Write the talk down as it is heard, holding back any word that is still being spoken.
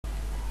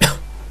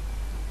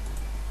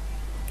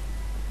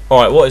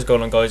Alright, what is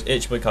going on, guys?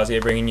 It's your boy Calzeh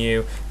here, bringing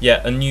you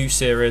yet a new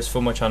series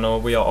for my channel.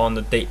 We are on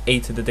the day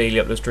 8 of the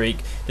daily upload streak.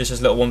 This is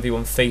a little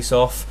 1v1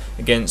 face-off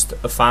against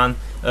a fan.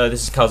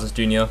 This is Calzehz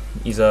Jr.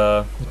 He's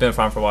been a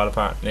fan for a while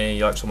apparently.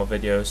 He likes all my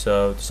videos,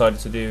 so decided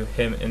to do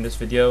him in this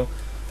video.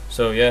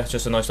 So yeah, it's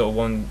just a nice little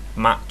one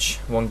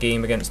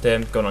game against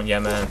him. Going on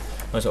Yemen,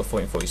 nice little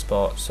 40-40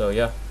 spot. So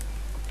yeah,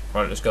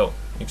 right, let's go.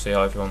 You can say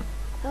hi if you want.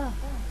 Right,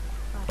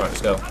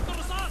 let's go.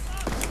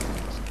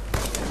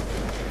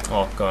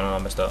 Oh god, no, I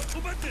messed up.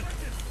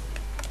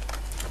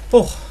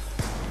 Oh!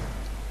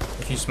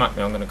 If you smack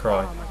me, I'm gonna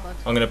cry.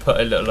 I'm gonna put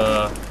a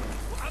little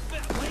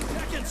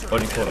what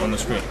do you call it on the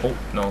screen? Oh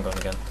no, I'm going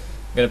again.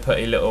 I'm gonna put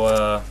a little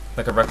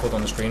like a record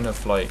on the screen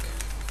of like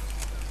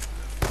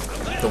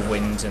the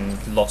wins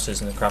and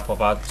losses and the crap I've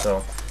had.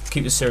 So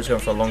keep this series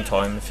going for a long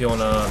time. If you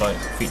wanna like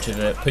feature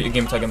in it, put your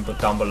Gamertag in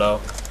down below.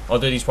 I'll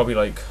do these probably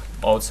like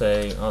I would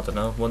say, I don't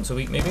know, once a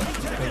week maybe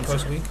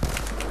twice a week.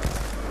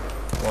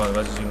 Why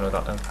does it even know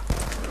that then?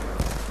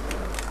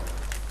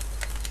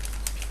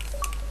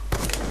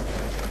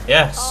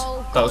 Yes,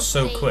 that was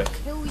so quick.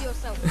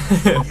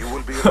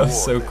 That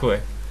was so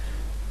quick.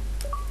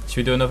 Should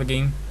we do another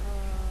game?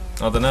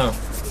 I don't know.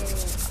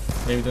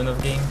 Maybe do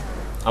another game?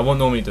 I won't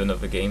normally do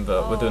another game,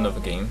 but we'll do another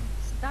game.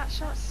 That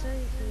shot's so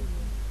good.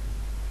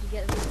 Did you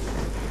get the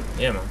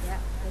video? Yeah, man.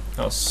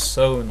 That was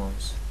so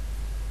nice.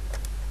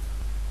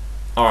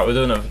 Alright, we'll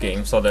do another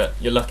game, so that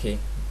you're lucky.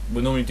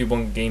 We'll normally do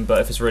one game,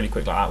 but if it's really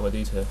quick like that, we'll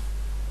do two.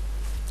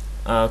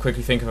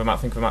 Quickly think of a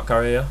map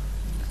carrier.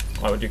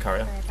 Alright, we'll do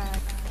carrier.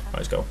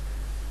 Let's go.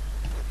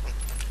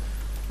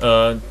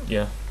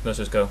 Yeah, let's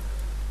just go.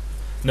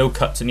 No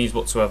cuts in these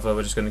whatsoever.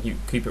 We're just gonna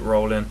keep it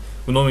rolling.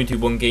 We'll normally do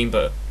one game,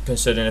 but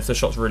considering if the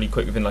shot's really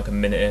quick within like a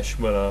minute-ish,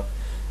 we'll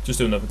just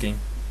do another game.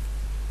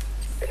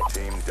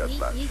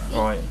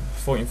 Alright,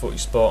 40-40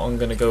 spot. I'm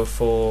gonna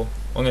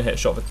hit a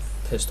shot with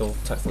a pistol,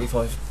 TAC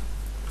 45.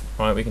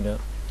 Alright, we can do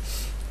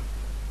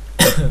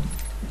it.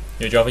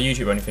 Do you have a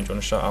YouTube or anything you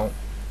want to shout out?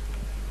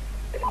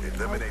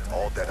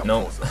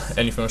 No.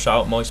 Anything you want to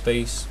shout out?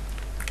 MySpace?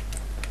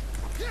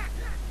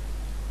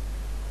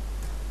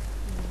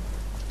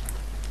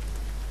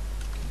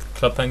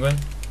 Club Penguin?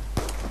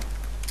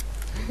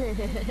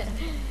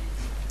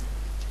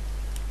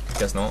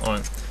 Guess not.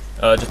 Alright.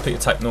 Just pick a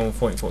type normal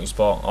 40-40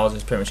 spot. Ours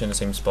is pretty much in the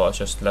same spot, it's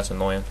just less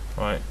annoying.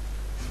 Alright.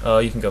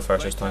 You can go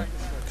first this time,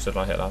 because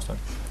I hit last time.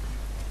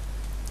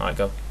 Alright,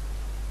 go.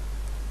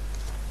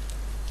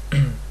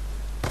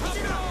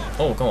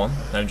 Oh, come on,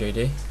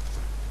 MJD.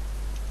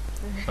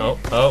 Oh.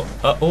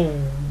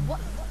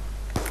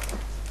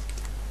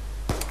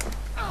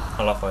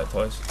 I laugh at it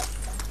twice.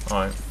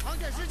 Alright.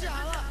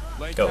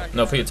 Go.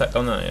 No, put your tech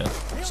down there, yeah.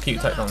 Just keep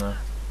your tech down there.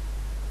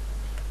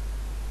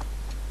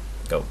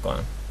 Go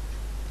on.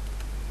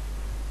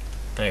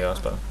 There you go, that's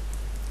better.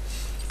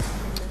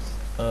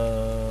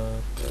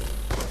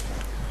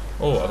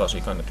 Oh, that's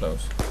actually kind of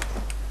close.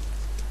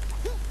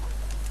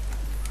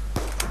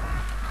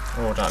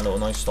 Oh, that little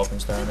nice stop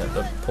and stare at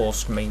the poor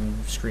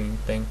main screen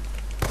thing.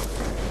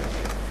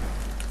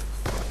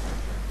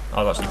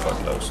 Oh, that's actually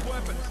quite close.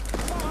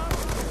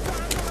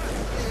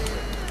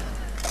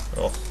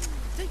 Oh.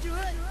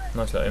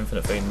 Nice little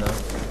infinite fade now.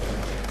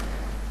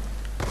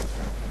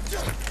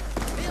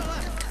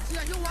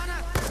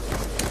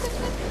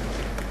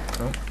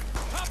 Oh.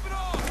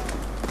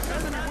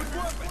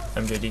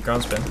 MJD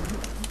ground spin.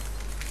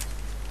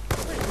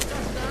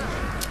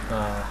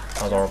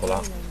 That was horrible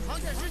that.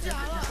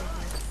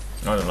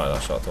 I don't like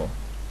that shot at all.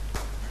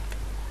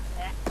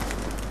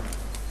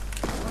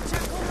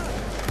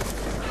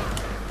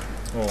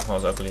 Oh, that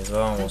was ugly as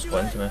well, almost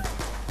went into me.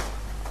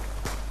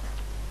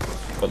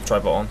 Got the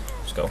tripod on,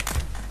 let's go.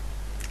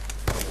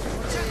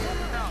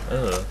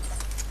 Ugh.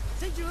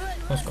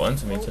 What's got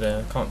into me today?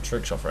 I can't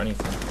trick shot for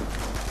anything.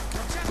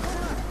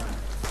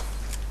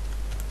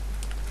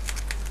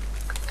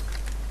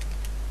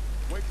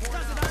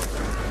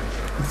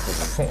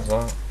 What was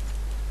that?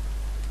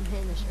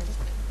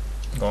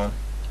 Go on.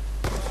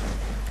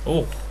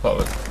 Oh, that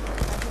was.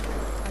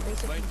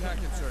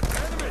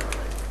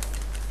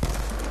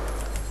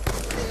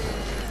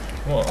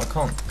 What? I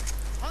can't.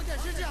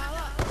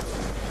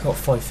 I've got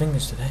 5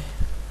 fingers today.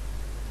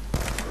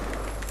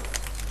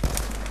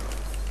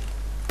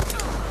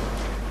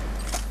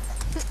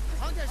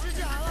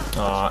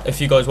 If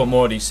you guys want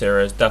more of these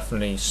series,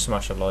 definitely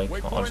smash a like.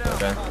 I'll just go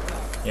again.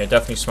 Yeah,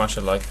 definitely smash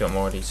a like if you want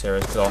more of these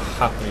series, because I'll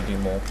happily do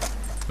more.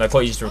 They're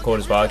quite easy to record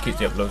as well. I keep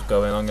the uploads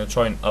going. I'm going to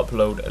try and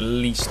upload at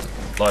least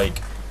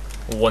like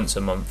once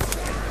a month.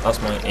 That's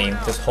my aim.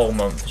 This whole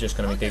month is just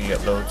going to be daily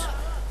uploads.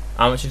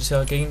 How much did you say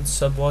I gained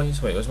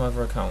sub-wise? Wait, where's my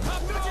other account?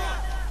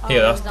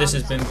 Here, this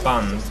has been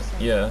banned.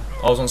 Yeah,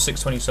 I was on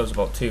 620 subs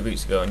about 2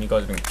 weeks ago, and you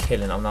guys have been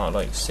killing. I'm now at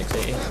like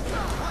 680.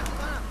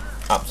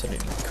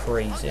 Absolutely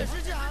crazy.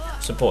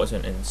 Support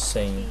has been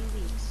insane.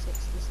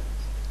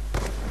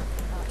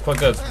 Quite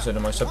good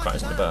considering my sub count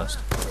isn't the best.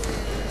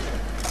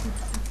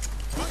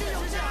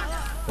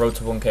 Road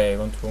to 1k,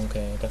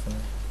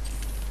 definitely.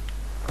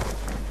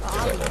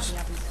 Get this.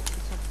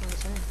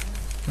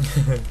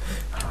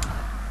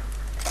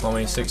 How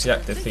many? 60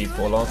 active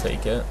people, I'll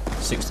take it.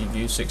 60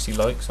 views, 60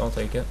 likes, I'll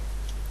take it.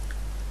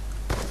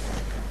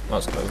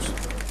 That's close.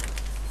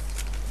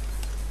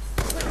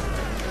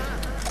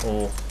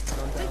 Oh,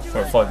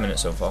 we're at 5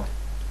 minutes so far.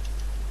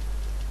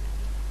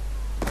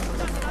 I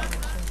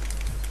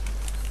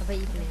bet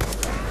you can.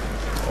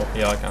 Oh,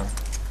 yeah, I can.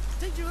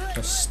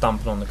 Just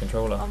stamping on the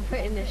controller. I'm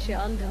putting this shit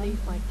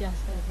underneath my desk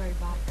at the very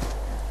back.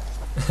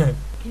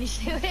 Can you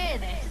still hear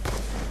this?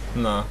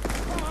 Nah.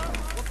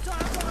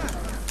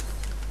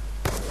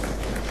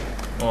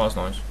 Oh, that's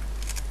nice.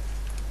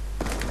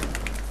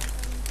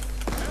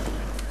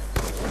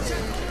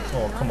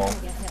 Oh, come on.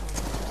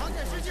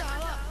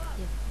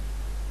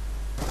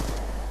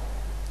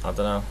 I don't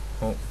know.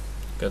 Oh,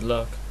 good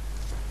luck.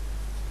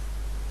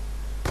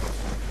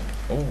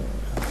 Oh.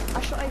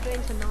 I shot over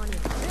into Narnia.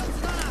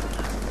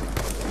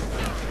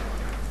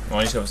 Well,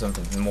 I need to go for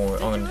something more.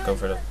 I'm going to go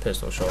for the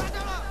pistol shot.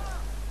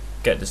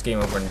 Get this game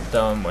over and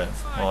done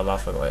with. Oh, I'll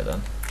laugh away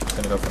then. Just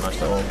going to go for a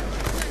nice little.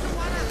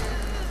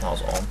 That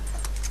was on.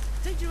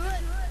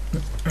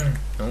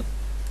 Oh.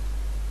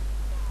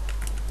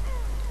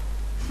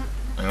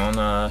 Hang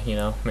on, you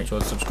know, make sure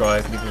to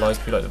subscribe, leave a like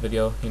if you like the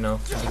video, you know,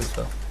 some good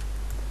stuff.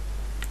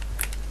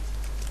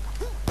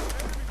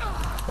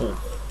 Oh.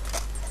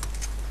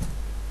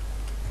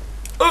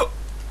 Oh!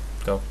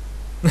 Go.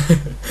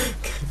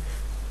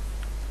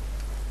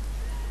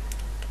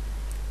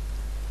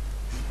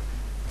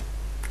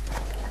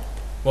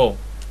 Whoa.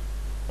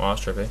 Well,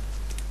 that's trippy.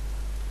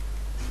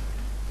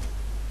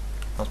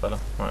 That's better.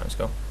 Alright, let's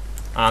go.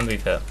 And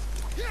we've hit.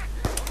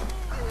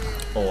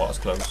 Oh, that was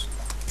close.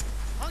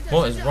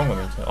 What is wrong with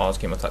me? Oh, I was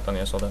getting attacked on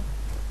the other.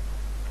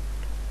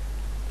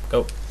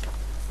 Go.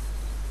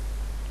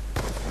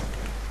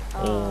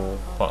 Oh,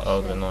 that would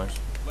have been nice.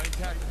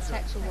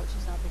 Texel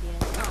watches that video.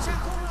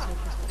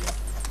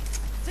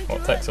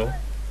 What, Texel?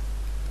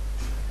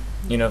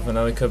 You never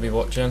know, he could be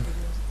watching.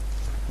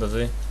 Does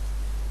he?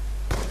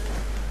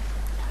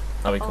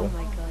 That'd be cool. Oh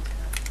my god.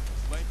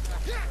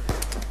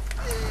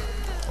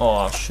 Oh,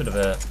 I should have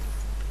hit.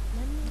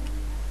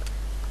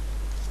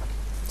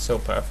 So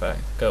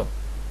perfect. Go.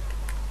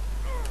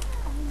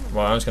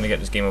 Right, I'm just going to get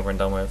this game over and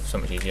done with. So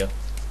much easier.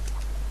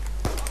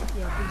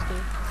 Yeah, please do.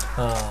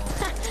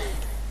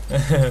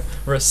 Oh.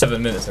 We're at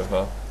 7 minutes so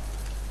far.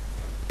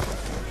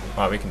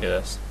 Alright, we can do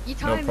this.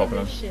 No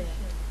problem.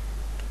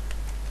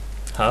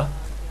 Huh?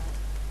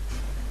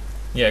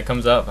 Yeah, it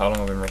comes up how long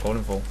I've been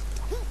recording for.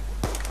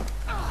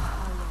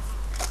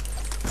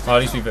 Oh, at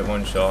least we've hit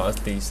one shot.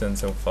 That's decent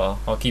so far.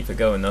 I'll keep it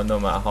going though, no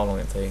matter how long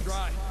it takes.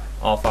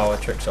 Half hour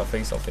trick shot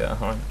face off, yeah,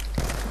 alright.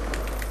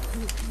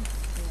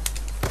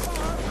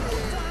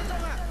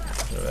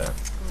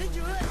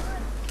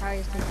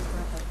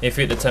 If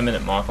we hit the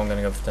 10-minute mark, I'm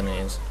gonna go for 10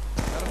 years.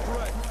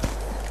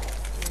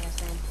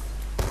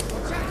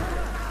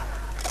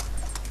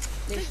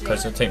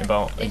 Because it'll take me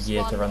about a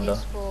year to render.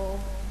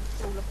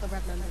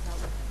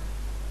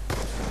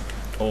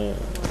 Oh,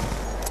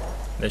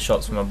 this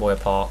shot's from my boy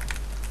apart.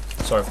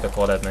 Sorry for the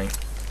quad head, mate.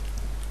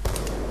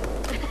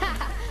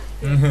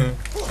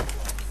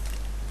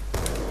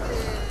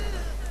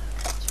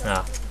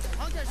 Ah,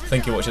 I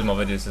think he watches my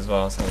videos as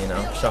well, so you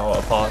know. Shout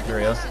out apart, here.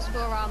 This is for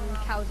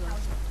Calzeh.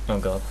 Oh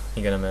god,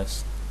 you're gonna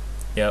miss.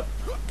 Yep.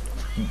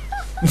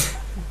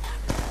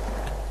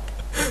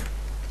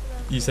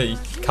 You say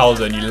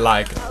Calzeh and you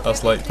lag.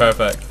 That's like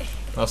perfect.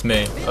 That's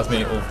me. That's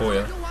me all for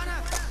you.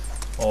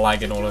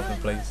 Lagging all over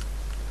the place.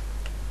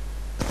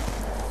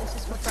 This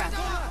is for Fred.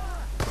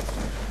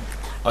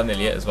 I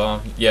nearly hit as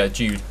well. Yeah,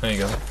 Jude. There you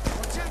go.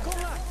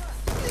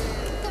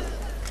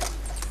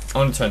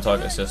 I'm gonna turn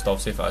target assist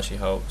off, see if it actually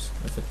helps.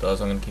 If it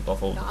does, I'm gonna keep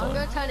off all the time. I'm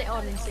gonna turn it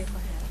on and see if I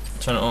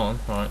hit. Turn it on.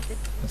 Alright,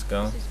 let's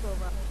go. This is for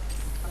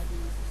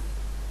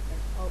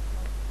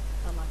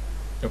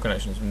Your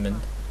connection's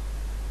mint.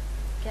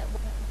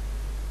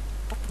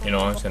 You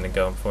know, I'm just gonna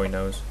go before he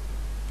knows.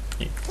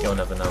 You'll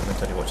never know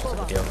until he watches the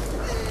video.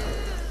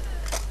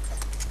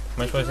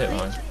 Am I supposed to hit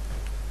mine?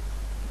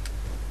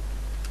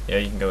 Yeah,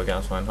 you can go again,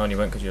 that's fine. I only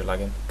went because you're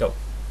lagging. Go.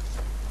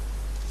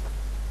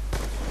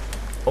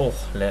 Oh,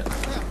 lit.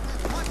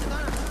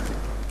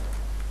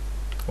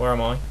 Where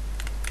am I?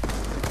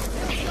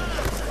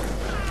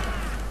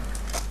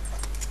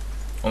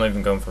 I'm not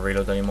even going for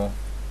reload anymore.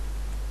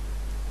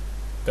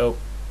 Go.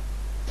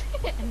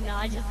 No,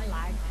 I just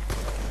lagged.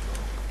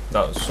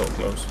 That was so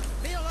close.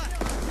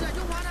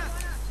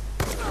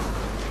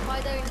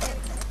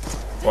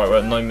 Right, we're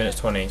at 9 minutes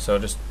 20, so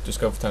just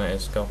go for 10 it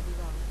is. Go.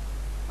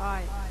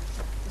 Alright.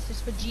 This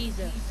is for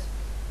Jesus.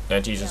 Yeah,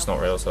 Jesus is not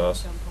real, so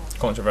that's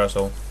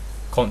controversial.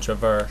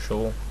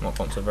 Controversial, not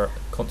controversial.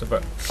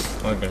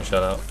 I'm gonna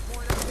shut up.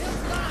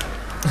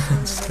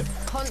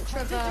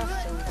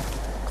 Controversial.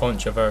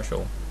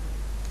 Controversial.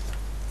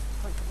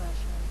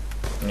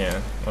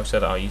 Yeah, I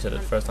said it how you said it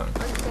the first time.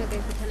 I'm just gonna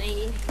go for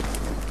 1080.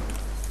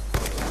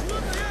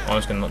 I'm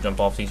just gonna not jump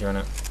off, it's easier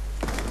innit?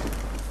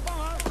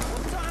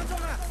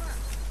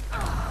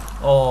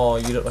 Oh,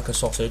 you look like a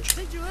sausage.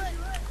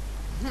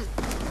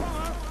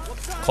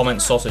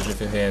 Comment sausage if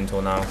you're here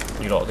until now.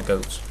 You lot are the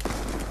goats.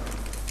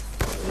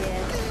 Yeah,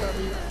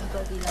 you gotta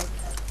be like,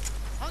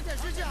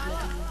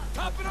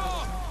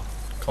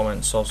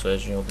 Comment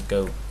sausage and you'll be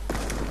goat.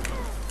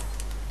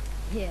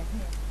 yeah.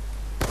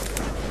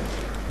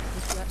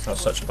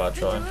 That's such a bad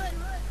try.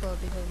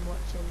 Probably been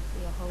watching for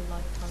your whole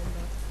lifetime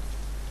though.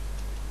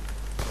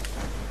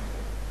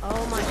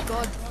 Oh my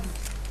god.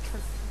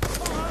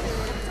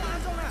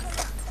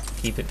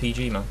 Keep it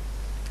PG, man.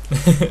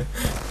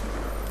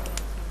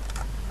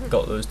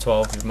 Got those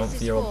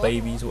 12-month-year-old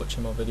babies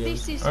watching my videos.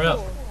 This is Hurry up.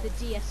 for the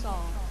DSR.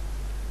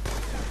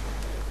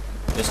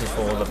 This is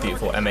for the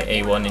beautiful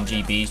MA1 in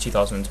GBs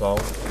 2012.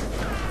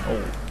 Oh. Oh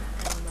my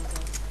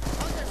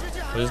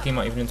god. Was this game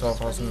out even in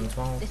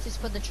 2012? This is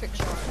for the trick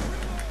shot.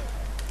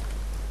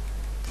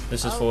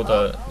 This is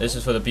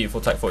for the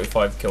beautiful Tech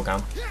 45 kill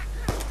cam.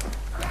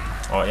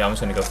 Alright, yeah, I'm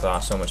just gonna go for that.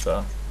 So much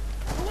better.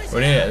 We're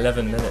only at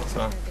 11 minutes,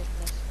 man.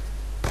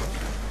 I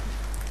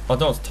don't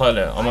know what to title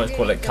it. I might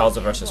call it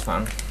Calzeh Versus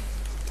fan.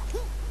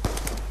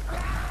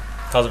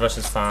 Calzeh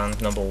Versus fan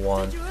number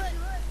 1.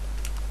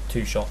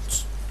 2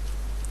 shots.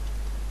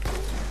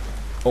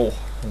 Oh,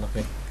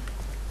 unlucky.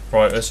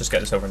 Right, let's just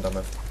get this over and done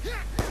with.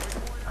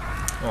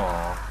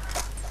 Aww.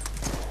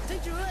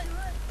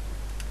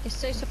 It's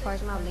so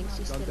surprising how Links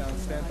is still in the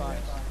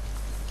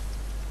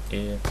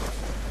Yeah.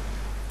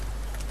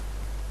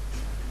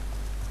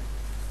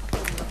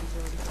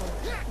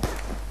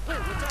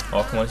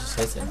 Oh, come on, just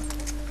hit him.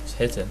 Just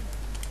hit him.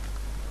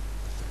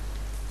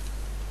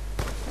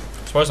 I'm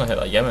surprised I hit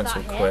that Yemen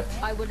so quick.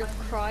 I would have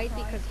cried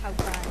because how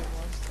bad it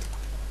was.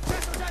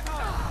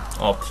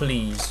 Oh,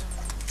 please.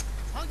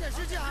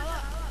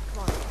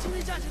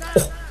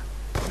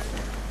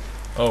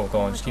 Oh, go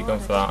on, just keep going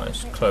for that.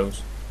 It's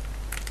close.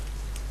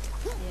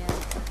 Yeah.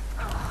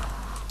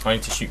 I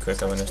need to shoot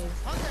quicker when this.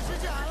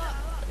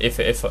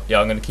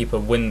 Yeah, I'm gonna keep a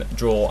win,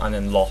 draw, and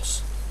then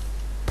loss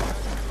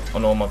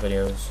on all my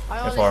videos,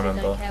 if I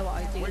remember. Don't care what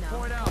I do now.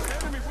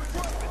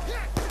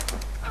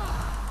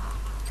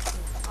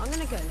 I'm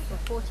gonna go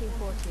for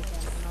 1440 again,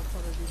 and I'll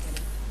probably win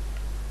it.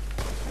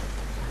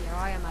 Yeah,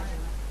 I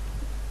imagine.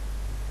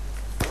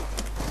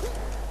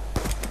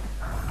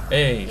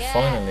 Hey, Yes,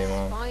 finally,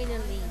 man.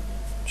 Finally.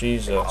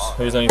 Jesus,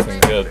 it was anything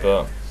good,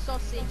 but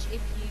Sausage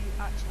if you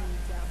actually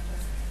get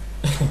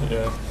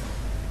yeah.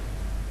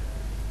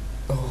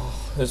 Oh,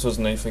 this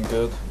wasn't anything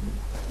good.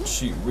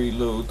 Shoot,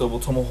 reload,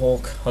 double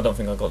tomahawk. I don't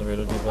think I got the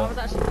reload I was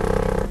either. actually.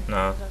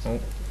 Nah. Oh.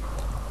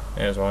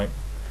 Yeah, it was right.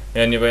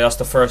 Yeah, anyway, that's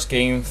the first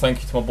game.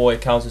 Thank you to my boy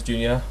Calzehz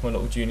Jr., my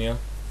little junior.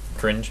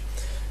 Cringe.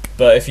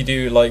 But if you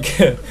do like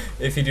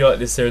if you do like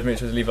this series, make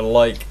sure to leave a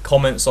like,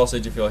 comment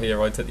sausage if you're here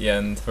right at the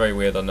end. Very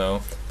weird, I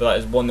know. But that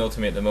is 1-0 to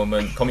me at the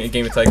moment. Comment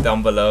your gamertag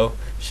down below.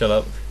 Shut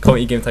up.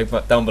 Comment your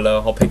gamertag down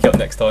below. I'll pick you up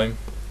next time.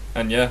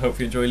 And yeah, hope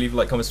you enjoy. Leave a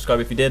like, comment, subscribe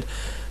if you did.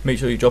 Make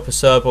sure you drop a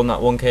sub on that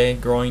 1K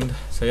grind.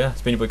 So yeah,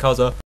 it's been your boy Calzeh.